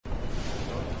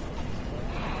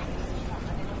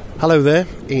Hello there,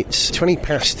 it's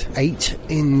 8:20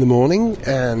 in the morning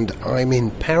and I'm in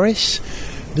Paris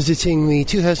visiting the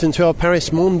 2012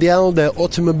 Paris Mondial de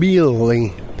Automobile,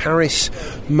 the Paris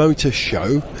Motor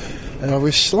Show. And I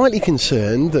was slightly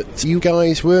concerned that you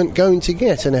guys weren't going to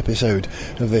get an episode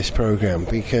of this programme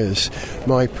because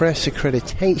my press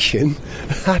accreditation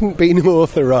hadn't been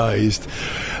authorised.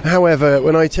 However,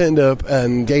 when I turned up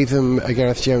and gave them a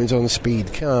Gareth Jones on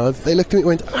speed card, they looked at me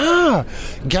and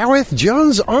went, Gareth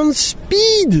Jones on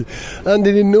speed! And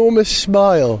an enormous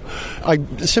smile. I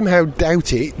somehow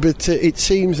doubt it, but it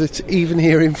seems that even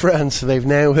here in France they've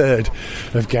now heard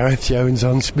of Gareth Jones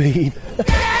on speed.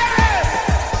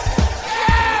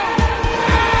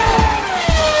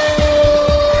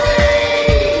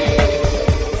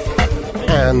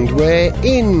 And we're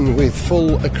in with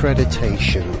full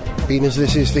accreditation, being as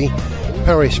this is the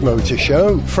Paris Motor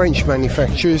Show. French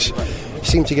manufacturers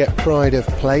seem to get pride of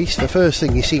place. The first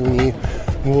thing you see when you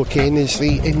walk in is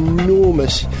the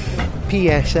enormous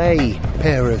PSA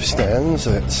pair of stands.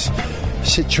 That's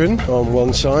Citroën on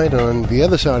one side, and on the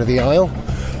other side of the aisle,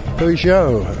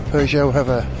 Peugeot. Peugeot have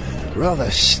a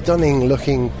rather stunning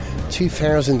looking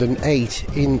 2008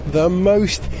 in the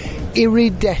most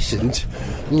iridescent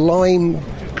lime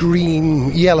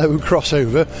green yellow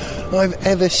crossover I've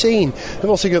ever seen. They've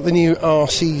also got the new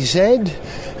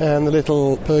RCZ and the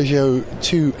little Peugeot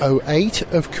 208,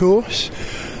 of course.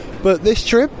 But this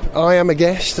trip I am a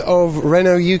guest of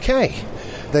Renault UK.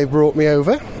 They've brought me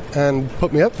over and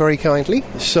put me up very kindly,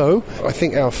 so I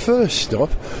think our first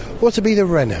stop ought to be the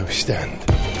Renault stand.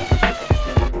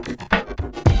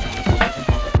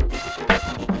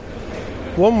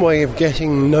 One way of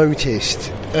getting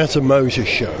noticed at a motor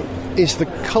show is the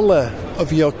colour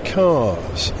of your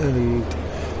cars, and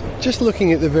just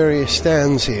looking at the various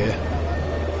stands here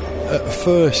at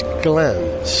first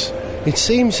glance, it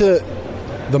seems that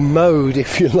the mode,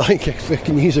 if you like, if I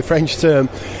can use a French term,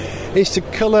 is to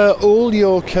colour all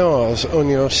your cars on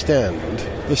your stand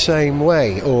the same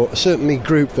way, or certainly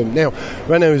group them. Now,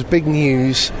 Renault's big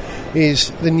news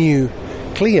is the new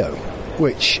Clio,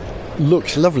 which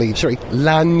looks lovely.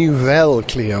 La Nouvelle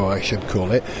Clio, I should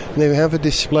call it. And they have a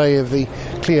display of the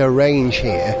Clio range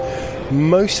here.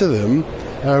 Most of them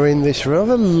are in this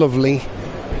rather lovely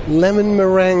lemon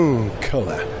meringue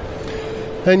colour.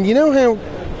 And you know how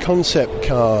concept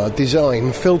car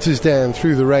design filters down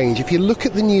through the range? If you look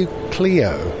at the new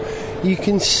Clio, you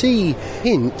can see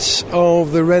hints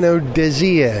of the Renault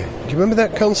Desire. Do you remember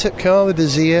that concept car, the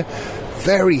Desire?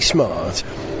 Very smart.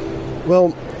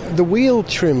 Well, the wheel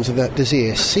trims of that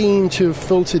Desire seem to have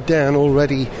filtered down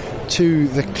already to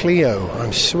the Clio.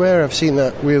 I swear I've seen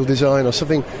that wheel design or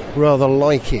something rather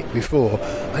like it before.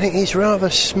 I think it's rather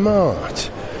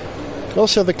smart.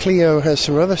 Also, the Clio has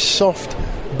some rather soft,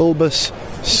 bulbous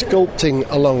sculpting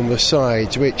along the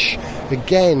sides, which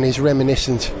again is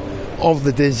reminiscent of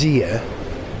the Desire.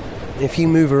 If you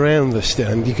move around the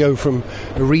stand, you go from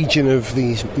a region of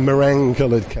these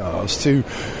meringue-coloured cars to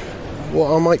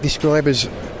what I might describe as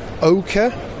ochre,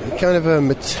 kind of a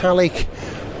metallic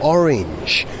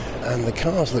orange, and the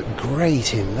cars look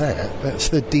great in that. That's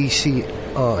the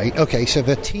DCI. Okay, so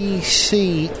the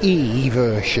TCE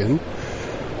version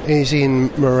is in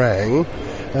meringue,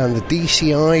 and the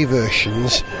DCI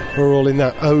versions are all in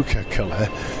that ochre colour.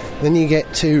 Then you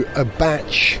get to a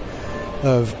batch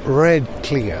of red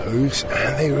Clios,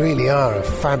 and they really are a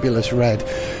fabulous red.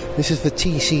 This is the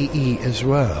TCE as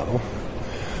well.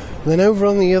 Then over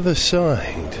on the other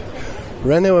side,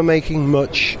 Renault are making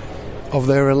much of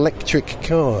their electric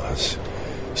cars.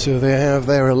 So they have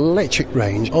their electric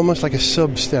range, almost like a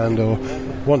sub-stand or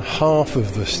one half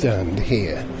of the stand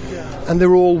here. And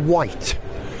they're all white.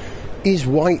 Is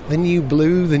white the new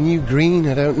blue, the new green?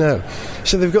 I don't know.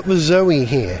 So they've got the Zoe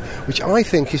here, which I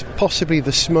think is possibly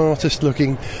the smartest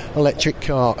looking electric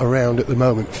car around at the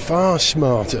moment. Far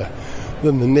smarter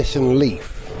than the Nissan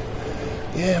Leaf.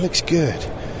 Yeah, looks good.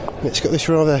 And it's got this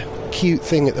rather cute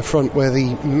thing at the front where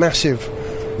the massive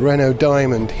Renault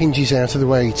Diamond hinges out of the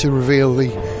way to reveal the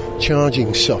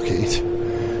charging socket.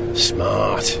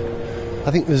 Smart.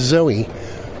 I think the Zoe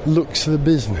looks the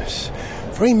business.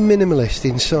 Very minimalist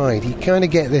inside. You kind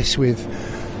of get this with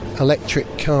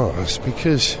electric cars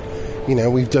because, you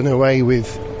know, we've done away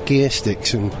with gear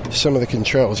sticks and some of the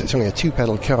controls. It's only a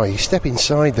two-pedal car. You step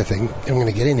inside the thing. I'm going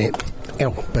to get in it.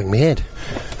 Ow, bang my head.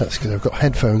 That's because I've got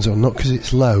headphones on, not because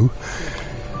it's low.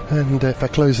 And if I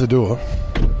close the door...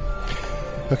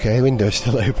 Okay, the window's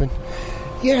still open.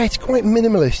 Yeah, it's quite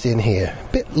minimalist in here.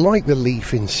 A bit like the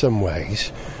Leaf in some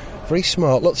ways. Very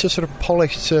smart. Lots of sort of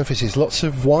polished surfaces. Lots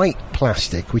of white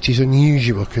plastic, which is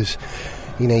unusual because,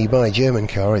 you know, you buy a German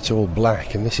car, it's all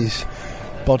black. And this is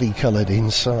body coloured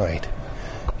inside.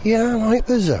 Yeah, I like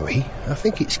the Zoe. I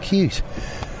think it's cute.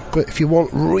 But if you want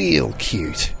real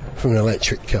cute from an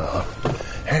electric car,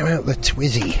 how about the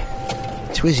Twizy?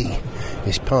 Twizy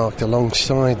is parked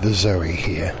alongside the Zoe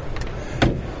here.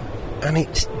 And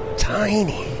it's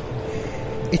tiny.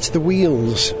 It's the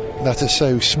wheels that are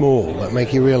so small that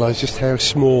make you realise just how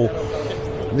small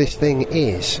this thing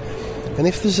is. And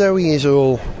if the Zoe is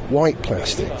all white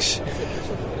plastics,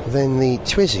 then the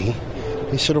Twizy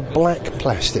is sort of black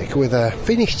plastic with a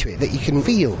finish to it that you can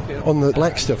feel on the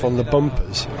black stuff on the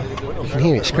bumpers. You can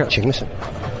hear it scratching, listen.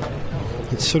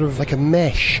 It's sort of like a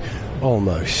mesh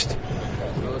almost.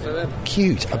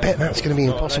 Cute. I bet that's going to be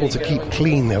impossible to keep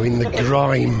clean though in the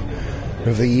grime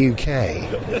of the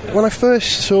UK. When I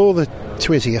first saw the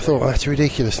Twizy, I thought, that's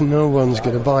ridiculous, no one's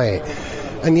going to buy it.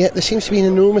 And yet there seems to be an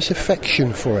enormous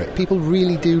affection for it. People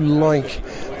really do like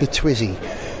the Twizy.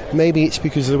 Maybe it's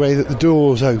because of the way that the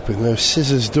doors open, those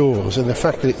scissors doors, and the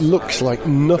fact that it looks like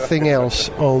nothing else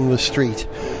on the street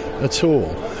at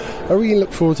all. I really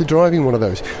look forward to driving one of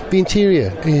those. The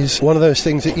interior is one of those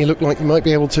things that you look like you might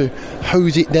be able to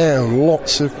hose it down,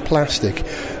 lots of plastic,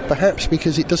 perhaps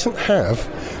because it doesn't have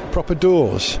proper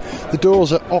doors. The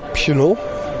doors are optional.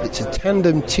 It's a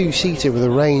tandem two-seater with a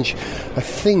range, I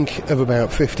think, of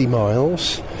about 50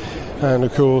 miles. And,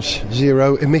 of course,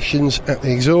 0 emissions at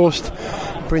the exhaust,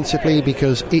 principally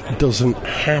because it doesn't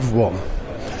have one.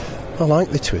 I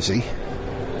like the Twizy.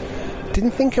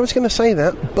 Didn't think I was going to say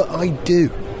that, but I do.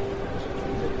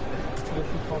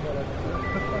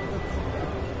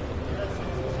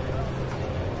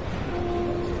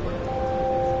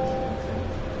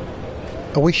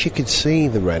 I wish you could see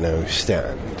the Renault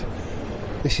stand.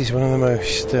 This is one of the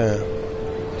most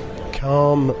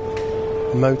calm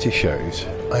motor shows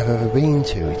I've ever been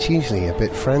to. It's usually a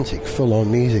bit frantic,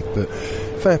 full-on music, but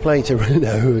fair play to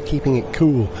Renault who are keeping it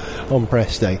cool on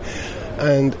press day.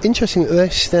 And interesting that their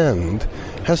stand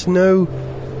has no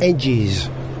edges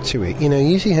to it. You know, you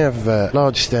usually have a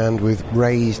large stand with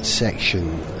raised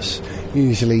sections,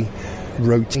 usually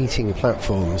rotating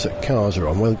platforms that cars are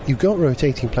on. Well, you've got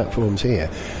rotating platforms here,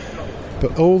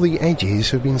 but all the edges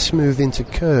have been smoothed into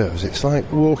curves. It's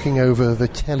like walking over the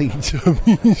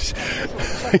Teletubbies.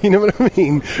 You know what I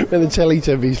mean? Where the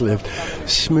Teletubbies lived.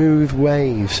 Smooth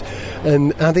waves.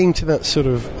 And adding to that sort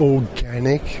of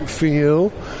organic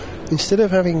feel, instead of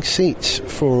having seats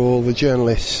for all the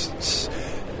journalists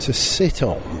to sit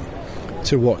on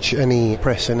to watch any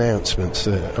press announcements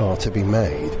that are to be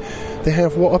made, they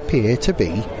have what appear to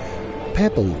be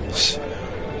pebbles.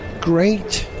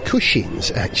 Great cushions,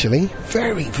 actually.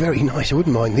 Very, very nice. I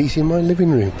wouldn't mind these in my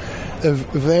living room. Of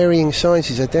varying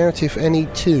sizes. I doubt if any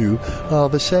two are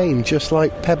the same, just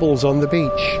like pebbles on the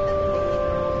beach.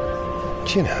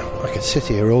 Do you know, I could sit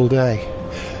here all day.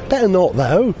 Better not,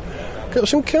 though. Got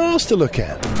some cars to look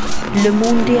at. Le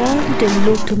Mondial de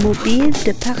l'Automobile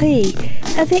de Paris,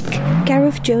 avec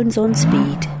Gareth Jones on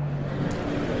speed.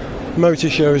 Motor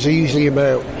shows are usually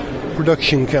about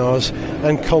production cars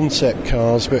and concept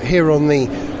cars, but here on the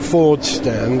Ford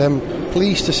stand I'm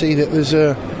pleased to see that there's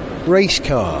a race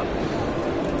car.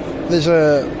 There's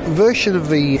a version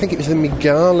of I think it was the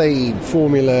Migale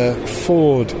Formula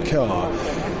Ford car,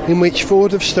 in which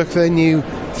Ford have stuck their new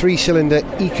 3-cylinder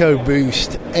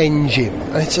EcoBoost engine.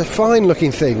 And it's a fine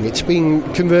looking thing. It's been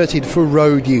converted for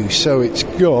road use, so it's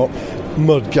got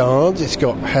mud guards, it's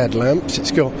got headlamps,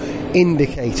 it's got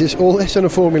indicators, all this on a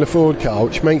Formula Ford car,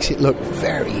 which makes it look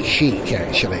very chic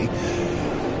actually.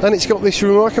 And it's got this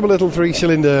remarkable little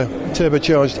 3-cylinder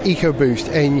turbocharged EcoBoost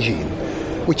engine,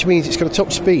 which means it's got a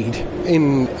top speed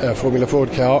in a Formula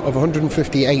Ford car of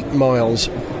 158 miles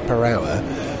per hour.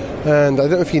 And I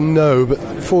don't know if you know, but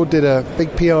Ford did a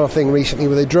big PR thing recently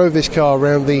where they drove this car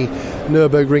around the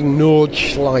Nürburgring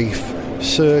Nordschleife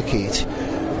circuit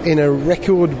in a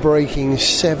record-breaking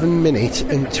 7 minutes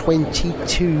and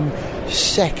 22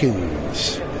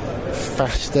 seconds.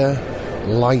 Faster,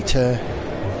 lighter,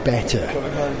 better.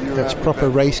 That's proper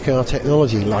race car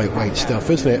technology, lightweight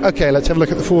stuff, isn't it? Okay, let's have a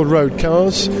look at the Ford road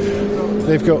cars.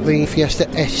 They've got the Fiesta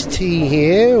ST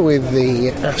here with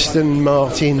the Aston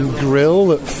Martin grille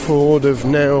that Ford have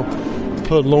now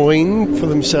purloined for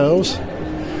themselves.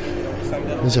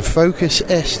 There's a Focus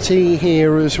ST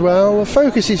here as well. The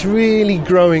Focus is really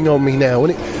growing on me now.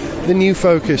 When the new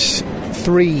Focus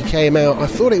 3 came out, I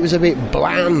thought it was a bit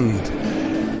bland.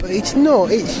 But it's not.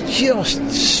 It's just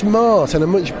smart and a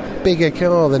much bigger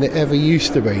car than it ever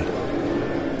used to be.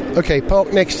 Okay,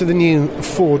 parked next to the new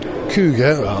Ford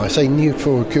Kuga. Well, I say new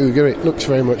Ford Kuga, it looks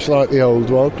very much like the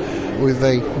old one, with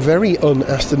a very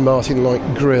un-Aston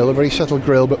Martin-like grille, a very subtle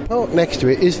grille, but parked next to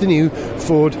it is the new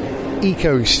Ford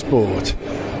EcoSport.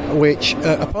 which,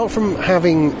 apart from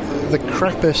having the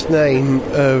crappiest name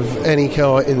of any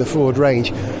car in the Ford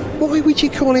range, why would you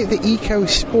call it the Eco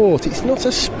Sport? It's not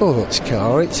a sports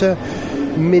car, it's a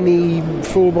mini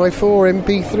 4x4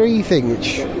 MP3 thing,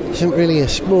 which isn't really a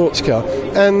sports car.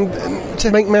 And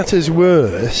to make matters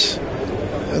worse,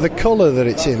 the colour that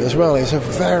it's in as well is a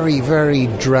very, very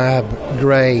drab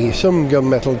grey. Some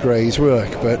gunmetal greys work,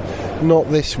 but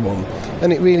not this one.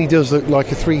 And it really does look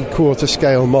like a 3/4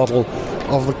 scale model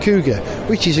of the Cougar,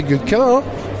 which is a good car.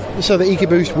 So the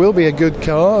EcoBoost will be a good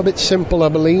car, a bit simple, I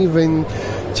believe, in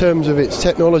terms of its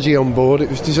technology on board. It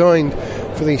was designed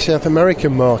for the South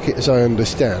American market, as I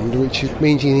understand, which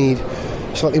means you need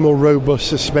slightly more robust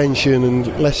suspension and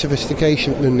less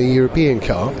sophistication than the European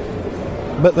car.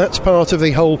 But that's part of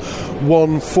the whole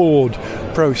One Ford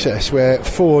process, where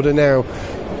Ford are now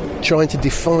trying to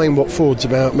define what Ford's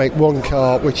about, make one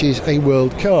car which is a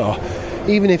world car,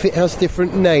 even if it has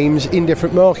different names in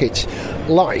different markets,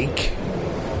 like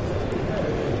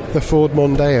the Ford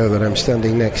Mondeo that I'm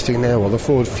standing next to now, or the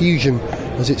Ford Fusion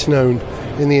as it's known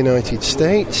in the United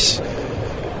States.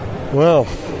 Well,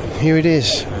 here it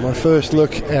is, my first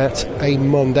look at a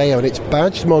Mondeo, and it's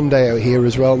badged Mondeo here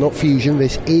as well, not Fusion.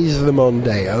 This is the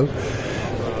Mondeo.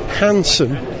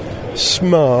 Handsome,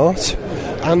 smart,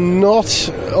 and not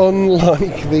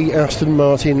unlike the Aston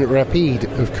Martin Rapide,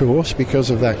 of course, because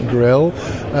of that grille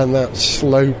and that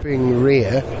sloping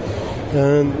rear.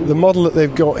 And the model that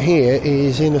they've got here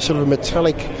is in a sort of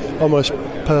metallic, almost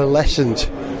pearlescent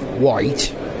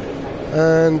white.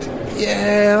 And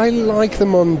yeah, I like the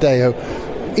Mondeo.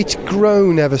 It's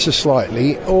grown ever so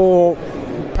slightly, or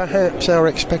perhaps our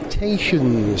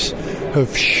expectations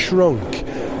have shrunk.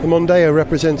 The Mondeo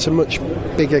represents a much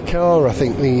bigger car, I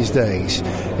think, these days.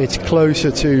 It's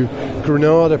closer to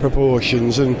Granada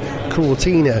proportions and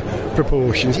Cortina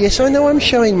proportions. Yes, I know I'm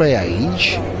showing my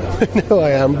age. I know I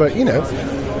am, but, you know,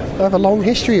 I have a long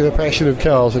history of a passion of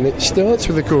cars, and it starts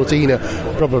with the Cortina,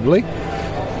 probably.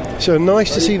 So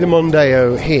nice to see the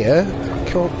Mondeo here.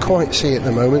 Can't quite see at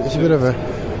the moment. There's a bit of a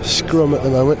scrum at the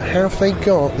moment. Have they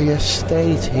got the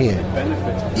estate here?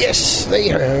 Yes, they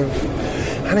have.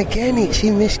 And again, it's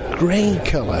in this grey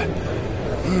colour.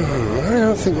 I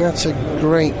don't think that's a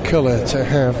great colour to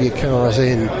have your cars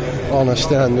in on a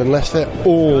stand, unless they're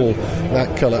all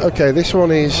that colour. Okay, this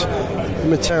one is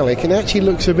metallic, and actually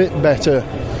looks a bit better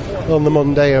on the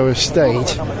Mondeo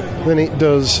estate than it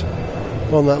does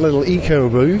on that little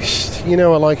EcoBoost. You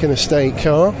know I like an estate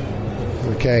car.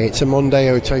 Okay, it's a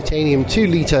Mondeo titanium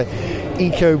 2-litre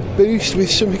EcoBoost with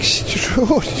some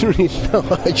extraordinarily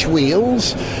large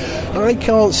wheels. I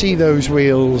can't see those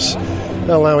wheels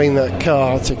allowing that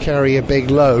car to carry a big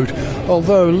load,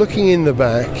 although looking in the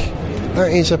back,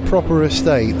 that is a proper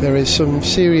estate. There is some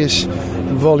serious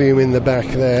volume in the back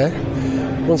there.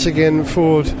 Once again,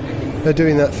 Ford are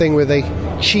doing that thing where they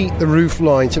cheat the roof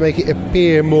line to make it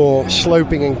appear more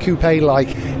sloping and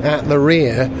coupe-like at the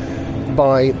rear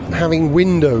by having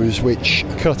windows which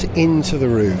cut into the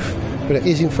roof. But it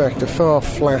is in fact a far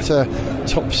flatter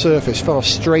top surface, far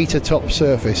straighter top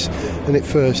surface than it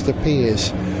first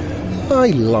appears. I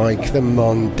like the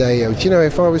Mondeo. Do you know,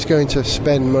 if I was going to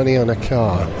spend money on a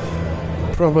car,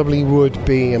 probably would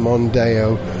be a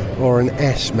Mondeo or an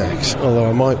S-Max, although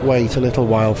I might wait a little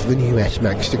while for the new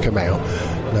S-Max to come out.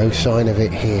 No sign of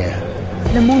it here.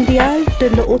 Le Mondial de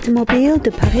l'Automobile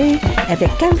de Paris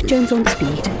avec Gareth Jones on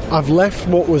Speed. I've left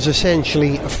what was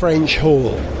essentially a French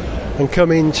hall and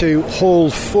come into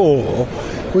Hall 4,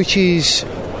 which is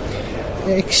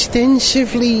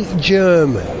extensively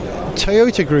German.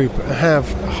 Toyota Group have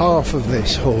half of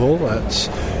this hall, that's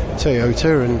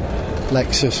Toyota and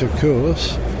Lexus, of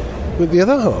course, but the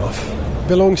other half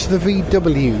belongs to the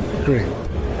VW Group.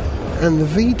 And the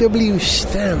VW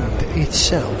stand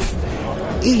itself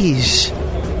is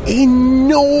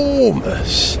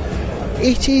enormous.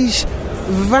 It is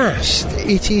vast.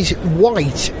 It is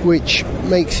white, which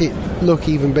makes it look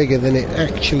even bigger than it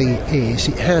actually is.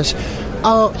 It has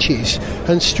arches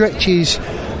and stretches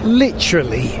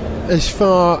literally as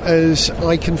far as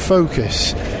I can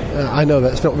focus. I know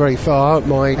that's not very far at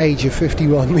my age of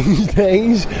 51 these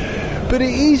days, but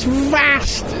it is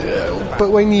vast.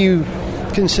 But when you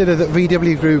consider that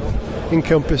VW Group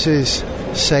encompasses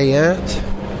Seat,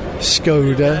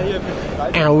 Skoda,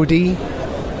 Audi,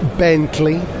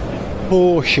 Bentley,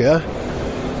 Porsche,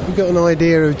 we've got an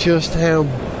idea of just how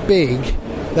big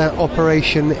that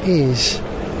operation is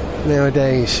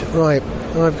nowadays. Right,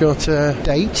 I've got a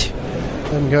date.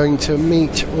 I'm going to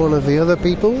meet one of the other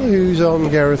people who's on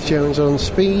Gareth Jones on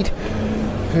Speed,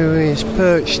 who is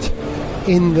perched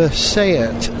in the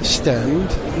Seat stand.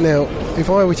 Now, if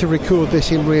I were to record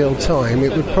this in real time,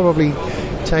 it would probably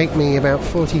take me about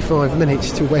 45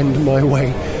 minutes to wend my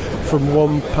way from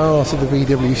one part of the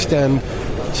VW stand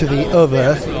to the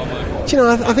other. Do you know,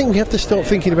 I think we have to stop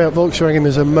thinking about Volkswagen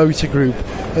as a motor group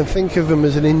and think of them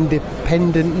as an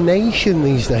independent nation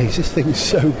these days. This thing's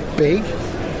so big.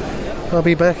 I'll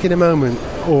be back in a moment,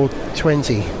 or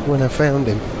 20, when I've found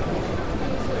him.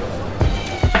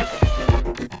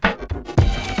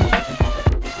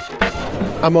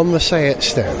 I'm on the Seat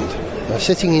stand. Now,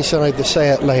 sitting inside the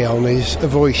Seat Leon is a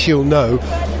voice you'll know.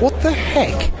 What the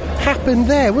heck happened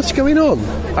there? What's going on?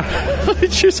 I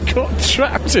just got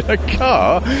trapped in a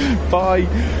car by,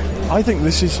 I think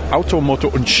this is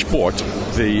Automoto und Sport,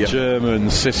 the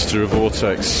German sister of Auto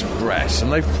Express,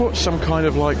 and they've put some kind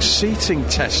of like seating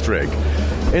test rig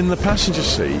in the passenger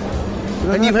seat.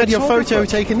 And you had your photo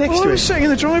taken next to it? I was sitting in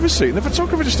the driver's seat, and the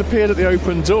photographer just appeared at the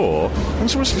open door and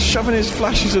someone was shoving his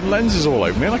flashes and lenses all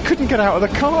over me, and I couldn't get out of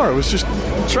the car. I was just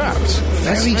trapped.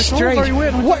 Very strange. Very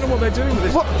weird. I don't know what they're doing with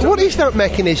this. What is that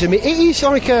mechanism? It is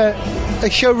like a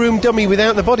showroom dummy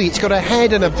without the body. It's got a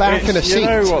head and a back and a seat. You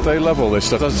know what? They love all this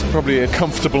stuff. That's probably a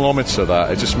comfortableometer,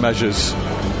 that. It just measures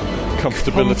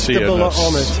comfortability.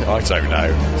 I don't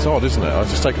know. It's odd, isn't it? I was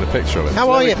just taking a picture of it.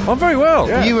 How are you? I'm very well.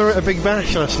 Yeah. You were at a big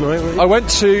bash last night, weren't you? I went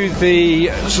to the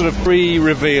sort of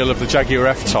pre-reveal of the Jaguar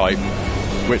F-Type,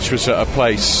 which was at a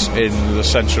place in the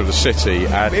centre of the city,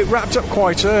 and it wrapped up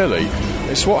quite early.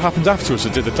 It's what happened afterwards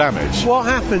that did the damage. What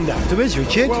happened afterwards,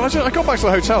 Richard? Well, I got back to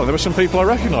the hotel and there were some people I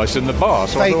recognised in the bar,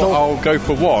 so I thought I'll go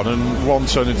for one, and one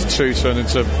turned into two, turned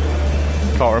into...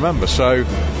 can't remember, so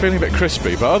feeling a bit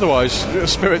crispy, but otherwise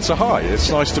spirits are high.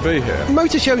 It's nice to be here.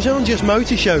 Motor shows aren't just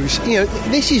motor shows. You know,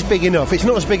 this is big enough. It's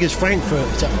not as big as Frankfurt,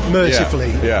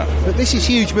 mercifully. Yeah. But this is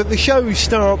huge. But the shows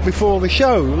start before the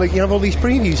show. Like, you have all these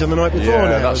previews on the night before now.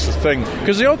 Yeah, that's the thing.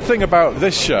 Because the odd thing about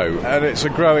this show, and it's a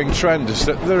growing trend, is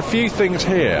that there are a few things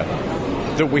here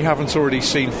that we haven't already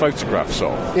seen photographs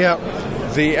of. Yeah.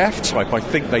 The F-Type, I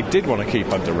think they did want to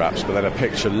keep under wraps, but then a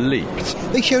picture leaked.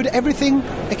 They showed everything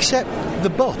except the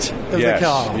butt of the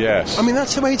car. Yes. I mean,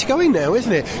 that's the way it's going now,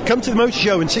 isn't it? Come to the motor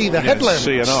show and see the headlamps.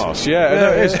 See an arse. Yeah,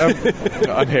 no, it is.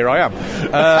 And here I am.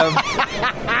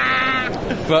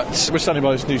 But we're standing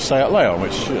by this new Seat Leon,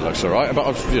 which looks all right. But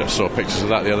I saw pictures of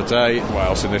that the other day. What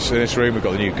else in this room? We've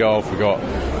got the new Golf. We've got...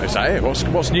 Is that it?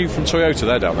 What's new from Toyota?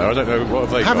 They're down there. I don't know. What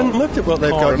have they got? Haven't looked at what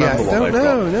they've got yet. Don't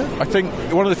know. No. I think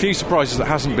one of the few surprises that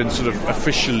hasn't been sort of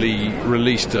officially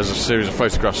released as a series of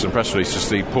photographs and press releases is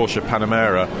the Porsche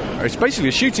Panamera. It's basically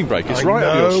a shooting brake. It's right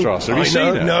up your Strasse. Have you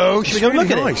seen it? No. Should we go and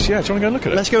look at it? Yeah, do you want to go and look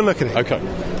at it? Let's go and look at it. Okay.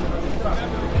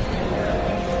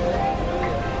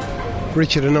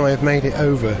 Richard and I have made it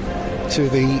over to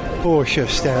the Porsche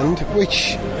stand,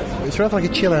 which it's rather like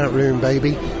a chill-out room,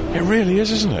 baby. It really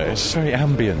is, isn't it? It's very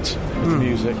ambient with the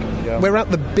music. Yeah. We're at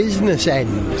the business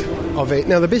end of it.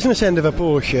 Now, the business end of a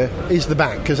Porsche is the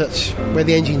back, because that's where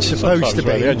the engine's supposed to be.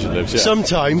 Where the engine lives, yeah.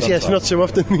 Sometimes, yes, not so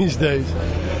often these days.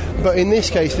 But in this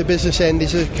case, the business end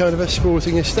is a kind of a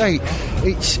sporting estate.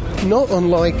 It's not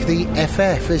unlike the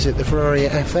FF, is it? The Ferrari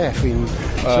FF in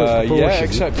Porsche. Yeah,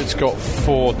 except it's got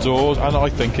 4 doors, and I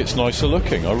think it's nicer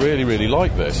looking. I really, really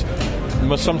like this.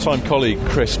 My sometime colleague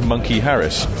Chris Monkey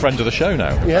Harris, friend of the show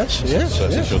now. Yes.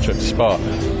 Since your trip to Spa,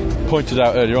 pointed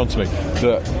out earlier on to me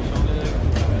that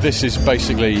this is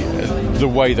basically the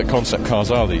way that concept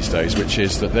cars are these days, which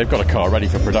is that they've got a car ready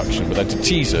for production, but then to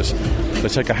tease us, they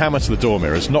take a hammer to the door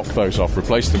mirrors, knock those off,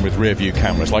 replace them with rear view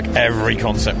cameras like every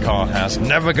concept car has.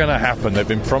 Never going to happen. They've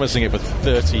been promising it for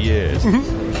 30 years.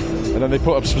 And then they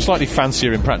put up some slightly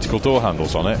fancier impractical door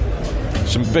handles on it,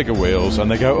 some bigger wheels,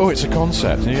 and they go, oh, it's a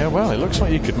concept. And you go, well, it looks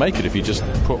like you could make it if you just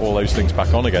put all those things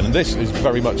back on again. And this is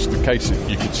very much the case.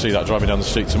 You could see that driving down the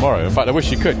street tomorrow. In fact, I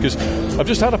wish you could, because I've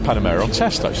just had a Panamera on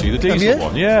test, actually, the diesel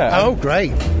one. Yeah. Oh,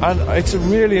 great. And it's a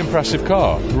really impressive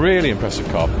car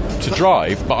to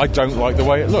drive, but I don't like the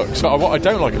way it looks. But what I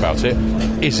don't like about it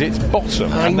is its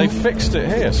bottom, and they fixed it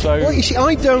here. So, well, you see,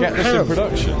 I don't have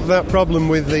that problem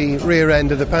with the rear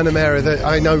end of the Panamera that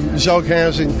I know Zog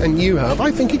has and you have.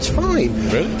 I think it's fine.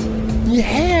 Really?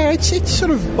 Yeah, it's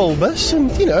sort of bulbous, and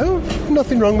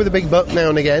nothing wrong with a big butt now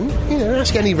and again.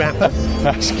 Ask any rapper.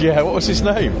 What was his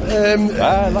name?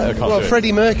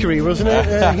 Freddie Mercury, wasn't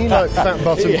it? He liked fat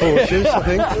bottom Porsches, I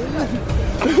think.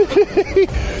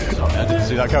 I didn't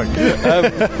see that going.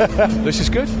 This is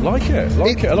good. Like it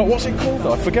a lot. What's it called?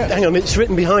 I forget. Hang on, it's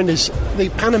written behind us. The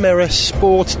Panamera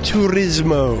Sport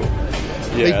Turismo.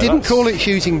 Yeah, they didn't call it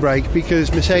shooting brake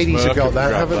because Mercedes have got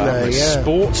that, haven't they? Yeah.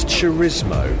 Sport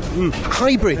Turismo.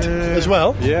 Hybrid as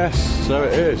well. Yes, so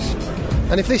it is.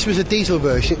 And if this was a diesel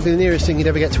version, it'd be the nearest thing you'd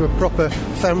ever get to a proper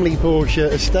family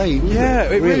Porsche estate. Yeah,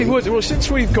 it really would. Well,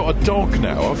 since we've got a dog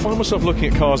now, I find myself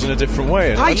looking at cars in a different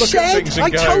way. And I look at things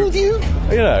and told you.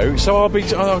 You know, so I'll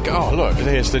go, oh, look,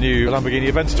 here's the new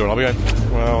Lamborghini Aventador. And I'll be going,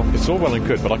 well, it's all well and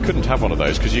good, but I couldn't have one of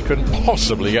those because you couldn't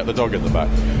possibly get the dog in the back.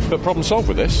 But problem solved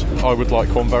with this, I would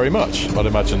like one very much. I'd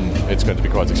imagine it's going to be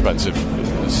quite expensive,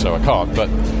 so I can't, but...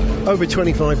 Over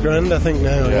 25 grand, I think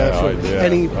now.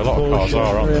 Any a lot Porsche, of cars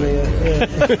are, aren't really,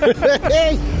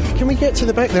 Hey, can we get to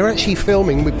the back? They're actually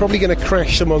filming. We're probably going to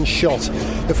crash someone's shot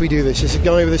if we do this. There's a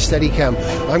guy with a steady cam.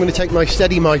 I'm going to take my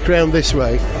steady mic round this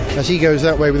way as he goes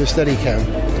that way with a steady cam.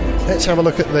 Let's have a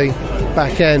look at the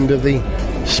back end of the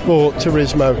Sport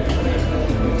Turismo.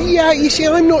 Yeah, you see,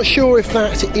 I'm not sure if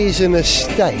that is an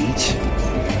estate.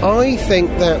 I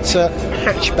think that's a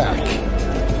hatchback.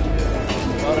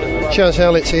 Chaz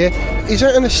Howlett's here. Is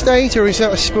that an estate or is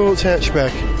that a sports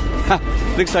hatchback?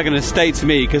 Looks like an estate to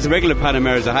me because the regular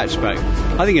Panamera is a hatchback.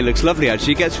 I think it looks lovely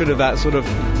actually. It gets rid of that sort of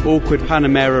awkward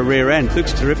Panamera rear end.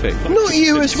 Looks terrific. Not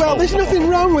you as well. There's nothing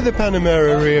wrong with the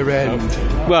Panamera rear end.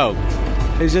 Well,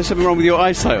 is there something wrong with your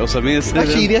eyesight or something?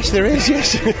 Actually, yes, there is,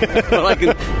 yes. Well,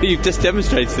 you've just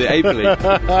demonstrated it ably.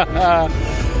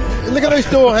 Look at those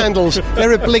door handles.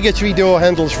 They're obligatory door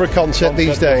handles for a concept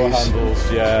these days.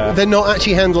 Handles, yeah. They're not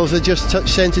actually handles, they're just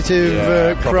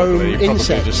touch-sensitive chrome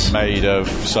insets. Just made of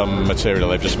some material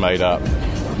they've just made up.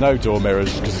 No door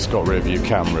mirrors because it's got rear view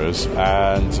cameras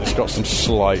and it's got some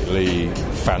slightly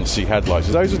fancy headlights.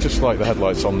 Those are just like the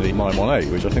headlights on the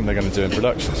 918, which I think they're going to do in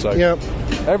production. So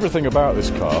everything about this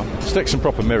car, stick some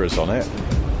proper mirrors on it,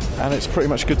 and it's pretty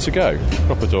much good to go.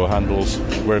 Proper door handles,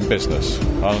 we're in business.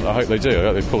 I hope they do. I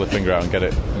hope they pull their finger out and get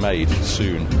it made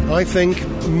soon. I think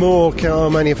more car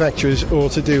manufacturers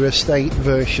ought to do estate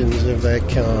versions of their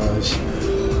cars.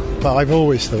 But I've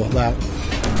always thought that.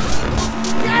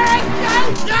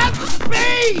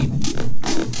 Speed!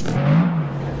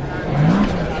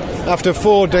 After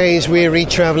 4 days weary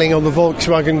travelling on the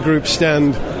Volkswagen Group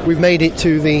stand, we've made it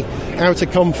to the outer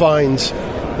confines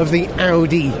of the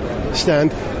Audi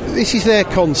stand. This is their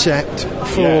concept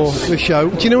for the show.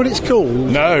 Do you know what it's called?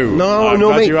 No. I'm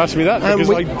glad you asked me that because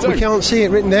I don't. We can't see it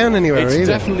written down anywhere It's either.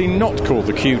 definitely not called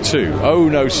the Q2. Oh,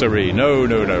 no, siree. No.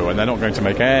 And they're not going to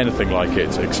make anything like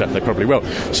it, except they probably will.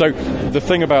 So the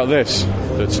thing about this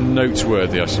that's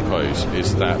noteworthy, I suppose,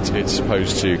 is that it's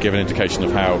supposed to give an indication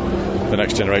of how the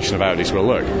next generation of Audis will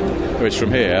look. Which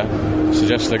from here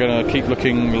suggests they're going to keep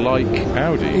looking like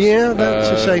Audis. Yeah, that's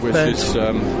a safe bet.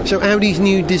 So Audi's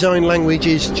new design language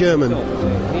is German?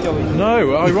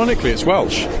 No, ironically it's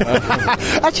Welsh.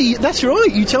 Actually, that's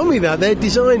right, you told me that. Their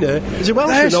designer is a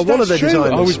Welshman, or one of their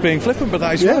designers. I was being flippant, but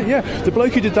that is right, yeah. The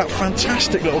bloke who did that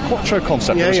fantastic little Quattro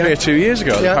concept that was here 2 years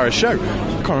ago at the Paris show.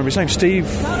 I can't remember his name.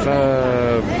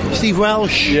 Steve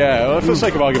Welsh. Yeah, well, for the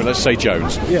sake of argument, let's say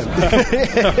Jones.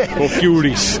 Yeah. Or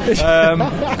Furies.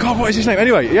 God, what is his name?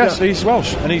 Anyway, yes, he's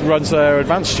Welsh, and he runs their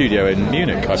advanced studio in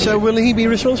Munich, I believe. So will he be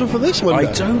responsible for this one?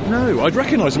 I don't know. I'd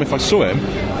recognise him if I saw him,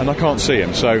 and I can't see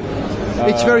him, so...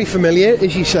 it's very familiar,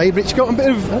 as you say, but it's got a bit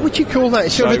of, what would you call that?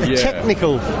 It's sort of a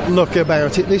technical look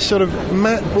about it. This sort of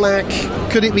matte black,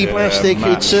 could it be plastic?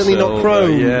 It's certainly not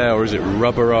chrome. Yeah, or is it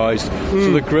rubberised?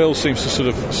 So the grille seems to sort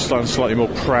of stand slightly more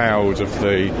proud of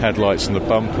the headlights and the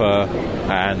bumper,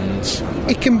 and...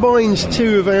 it combines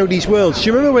two of Audi's worlds. Do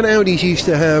you remember when Audis used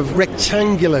to have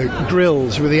rectangular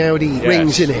grilles with the Audi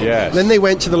rings in it? Yes. Then they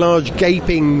went to the large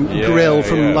gaping grille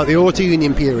from like the Auto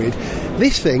Union period.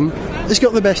 This thing has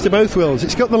got the best of both worlds.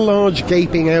 It's got the large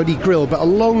gaping Audi grille, but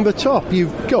along the top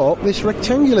you've got this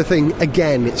rectangular thing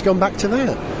again. It's gone back to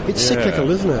that. It's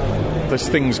cyclical, isn't it? There's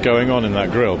things going on in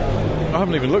that grille. I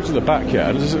haven't even looked at the back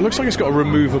yet. It looks like it's got a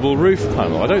removable roof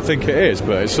panel. I don't think it is,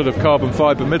 but it's sort of carbon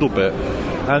fibre middle bit.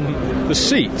 And the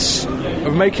seats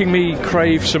are making me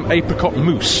crave some apricot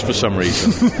mousse for some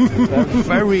reason. They're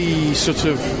very sort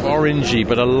of orangey,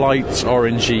 but a light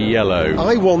orangey yellow.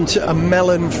 I want a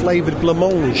melon-flavoured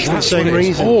blancmange for the same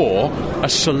reason. Or a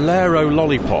Solero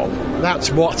lollipop.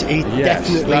 That's what it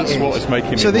definitely is. That's what it's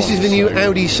making me So this is the new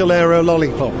Audi Solero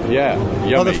lollipop. Yeah,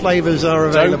 yummy. Other flavours are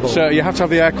available. You have to have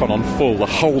the aircon on full the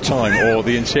whole time, or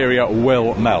the interior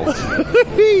will melt.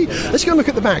 Let's go look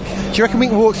at the back. Do you reckon we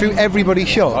can walk through everybody's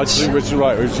shots? It's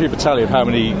right. We'll keep a tally of how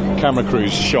many camera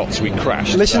crews shots we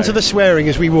crashed. Listen to the swearing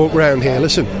as we walk round here.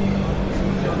 Listen.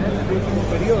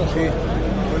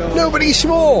 Nobody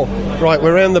swore. Right,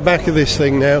 we're around the back of this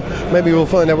thing now. Maybe we'll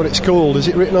find out what it's called. Is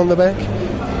it written on the back?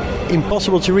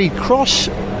 Impossible to read.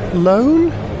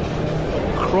 Crosslane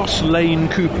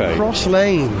Coupe.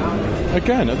 Crosslane.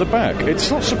 again at the back. It's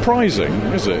not surprising,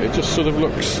 is it? It just sort of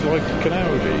looks like an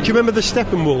Audi. Do you remember the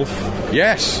Steppenwolf?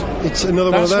 Yes. It's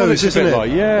another That's one of those, what it's isn't a bit it?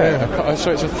 like, yeah.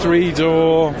 So it's a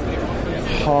 3-door,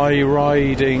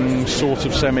 high-riding, sort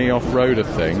of semi-off-roader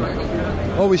thing.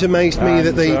 Always amazed me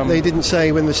that they didn't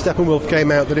say when the Steppenwolf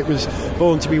came out that it was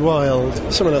born to be wild.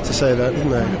 Someone had to say that,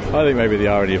 didn't they? I think maybe the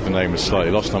irony of the name was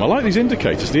slightly lost on. I like these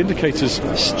indicators. The indicators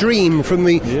stream from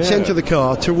the centre of the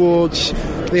car towards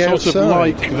the outside. Sort of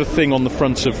like the thing on the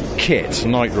front of Kit,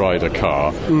 Knight Rider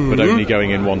car, but only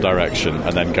going in one direction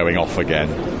and then going off again.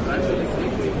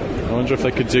 I wonder if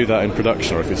they could do that in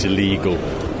production or if it's illegal.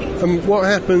 And what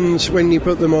happens when you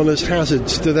put them on as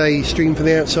hazards? Do they stream from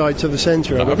the outside to the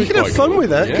centre? You could have fun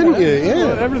with that, couldn't you? Yeah.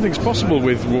 Well, everything's possible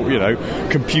with,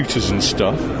 computers and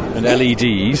stuff, and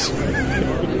LEDs,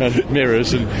 and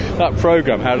mirrors, and that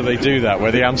programme, how do they do that?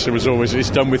 Where the answer was always,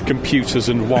 it's done with computers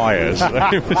and wires.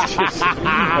 It was just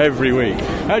every week.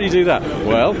 How do you do that?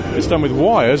 Well, it's done with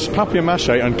wires,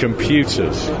 papier-mâché, and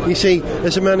computers. You see,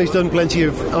 as a man who's done plenty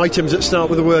of items that start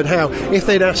with the word how, if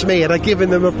they'd asked me, I'd have given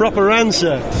them a proper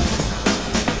answer.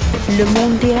 Le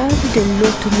Mondial de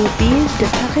l'Automobile de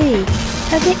Paris,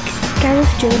 avec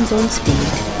Gareth Jones on Speed.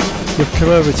 We've come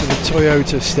over to the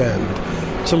Toyota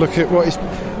stand to look at what is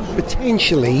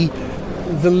potentially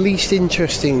the least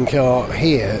interesting car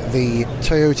here, the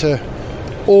Toyota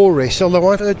Auris, although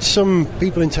I've heard some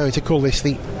people in Toyota call this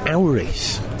the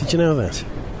Auris. Did you know that?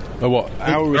 Oh, what?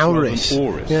 Auris.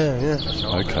 Auris? Yeah.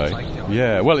 Okay.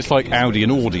 Yeah, well, it's like Audi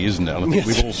and Audi, isn't it? And I think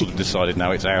we've all sort of decided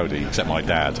now it's Audi, except my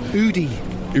dad. Audi.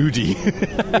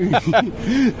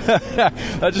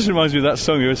 That just reminds me of that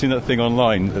song. You ever seen that thing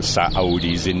online? Sat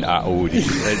Audi's in at Audi.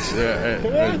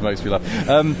 It makes me laugh.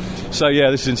 So yeah,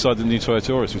 this is inside the new Toyota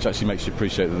Auris, which actually makes you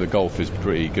appreciate that the Golf is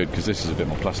pretty good, because this is a bit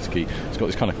more plasticky. It's got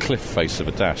this kind of cliff face of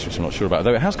a dash, which I'm not sure about.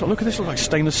 Though it has got, look at this, like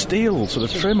stainless steel sort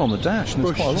of trim on the dash. And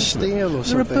Brushed steel or something.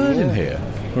 Is there a bird in here?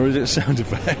 Or is it a sound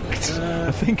effect?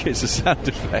 I think it's a sound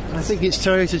effect. I think it's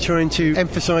Toyota trying to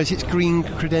emphasise its green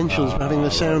credentials by having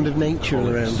the sound of nature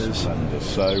around us.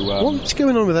 So, what's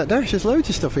going on with that dash? There's loads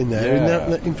of stuff in there, in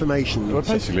that information. Well,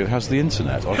 basically, it has the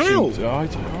internet. How?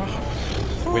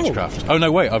 Witchcraft. Oh,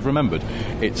 no, wait, I've remembered.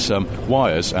 It's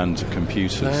wires and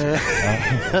computers.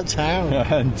 That's how.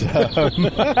 And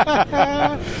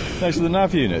next to the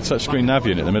nav unit, touchscreen nav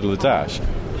unit in the middle of the dash,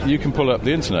 you can pull up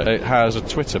the internet. It has a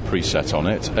Twitter preset on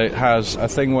it. It has a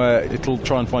thing where it'll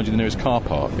try and find you the nearest car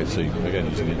park. It's again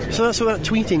using the internet. So that's what that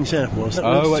tweeting sound was.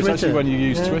 It's actually when you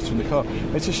use Twitter in the car.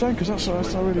 It's a shame because that's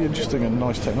a really interesting and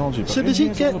nice technology. So does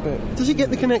it get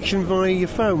the connection via your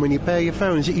phone when you pair your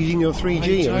phone? Is it using your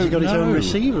 3G, or has it got its own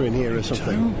receiver in here or something?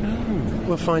 I don't know.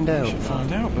 We'll find out. We should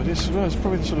find out, but it's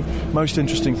probably the sort of most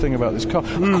interesting thing about this car.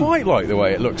 I quite like the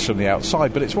way it looks from the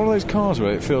outside, but it's one of those cars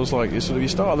where it feels like it's sort of, you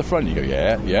start at the front, you go,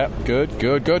 yeah, good.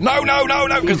 No,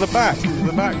 because the back,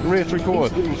 rear three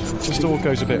quarter, just all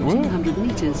goes a bit,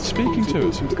 speaking to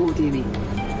us.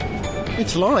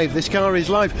 It's live. This car is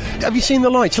live. Have you seen the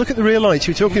lights? Look at the rear lights.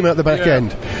 We're talking about the back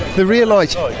end. The rear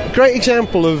lights. Great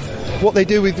example of what they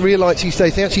do with rear lights these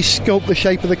days. They actually sculpt the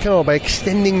shape of the car by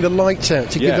extending the lights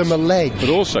out to give them a leg. But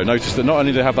also notice that not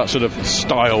only do they have that sort of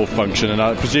style function, and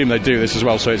I presume they do this as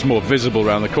well so it's more visible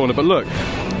around the corner, but look,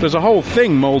 there's a whole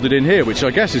thing moulded in here, which I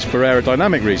guess is for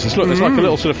aerodynamic reasons. Look, there's like a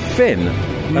little sort of fin,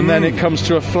 and then it comes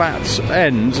to a flat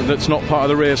end that's not part of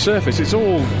the rear surface. It's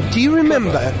all... Do you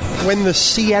remember when the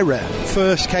Sierra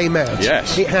first came out?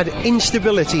 Yes. It had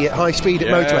instability at high speed at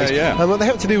motorways. Yeah. And what they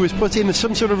had to do was put in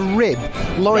some sort of rib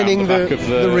lining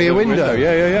the rear window.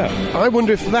 Yeah. I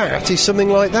wonder if that is something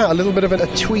like that, a little bit of a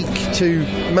tweak to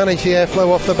manage the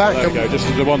airflow off the back. There you go. This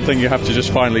is the one thing you have to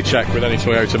just finally check with any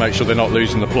Toyota to make sure they're not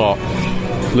losing the plot.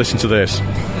 Listen to this.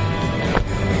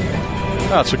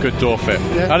 That's a good door fit.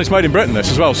 Yeah. And it's made in Britain,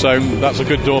 this as well, so that's a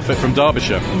good door fit from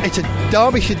Derbyshire. It's a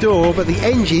Derbyshire door, but the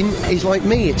engine is like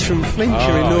me. It's from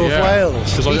Flintshire in North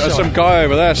Wales. Because some guy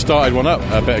over there started one up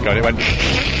a bit ago and it went...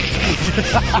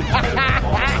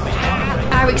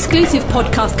 Our exclusive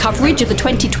podcast coverage of the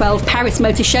 2012 Paris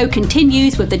Motor Show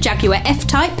continues with the Jaguar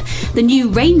F-Type, the new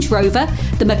Range Rover,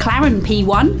 the McLaren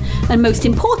P1, and most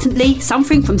importantly,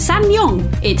 something from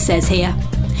SsangYong, it says here.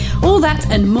 All that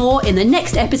and more in the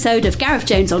next episode of Gareth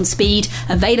Jones on Speed,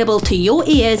 available to your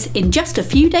ears in just a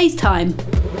few days' time.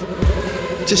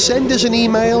 To send us an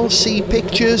email, see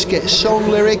pictures, get song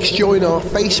lyrics, join our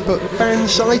Facebook fan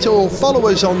site, or follow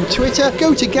us on Twitter,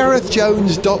 go to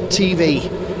GarethJones.tv.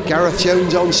 Gareth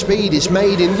Jones on Speed is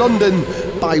made in London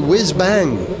by Whiz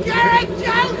Bang. Gareth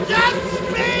Jones on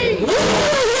Speed!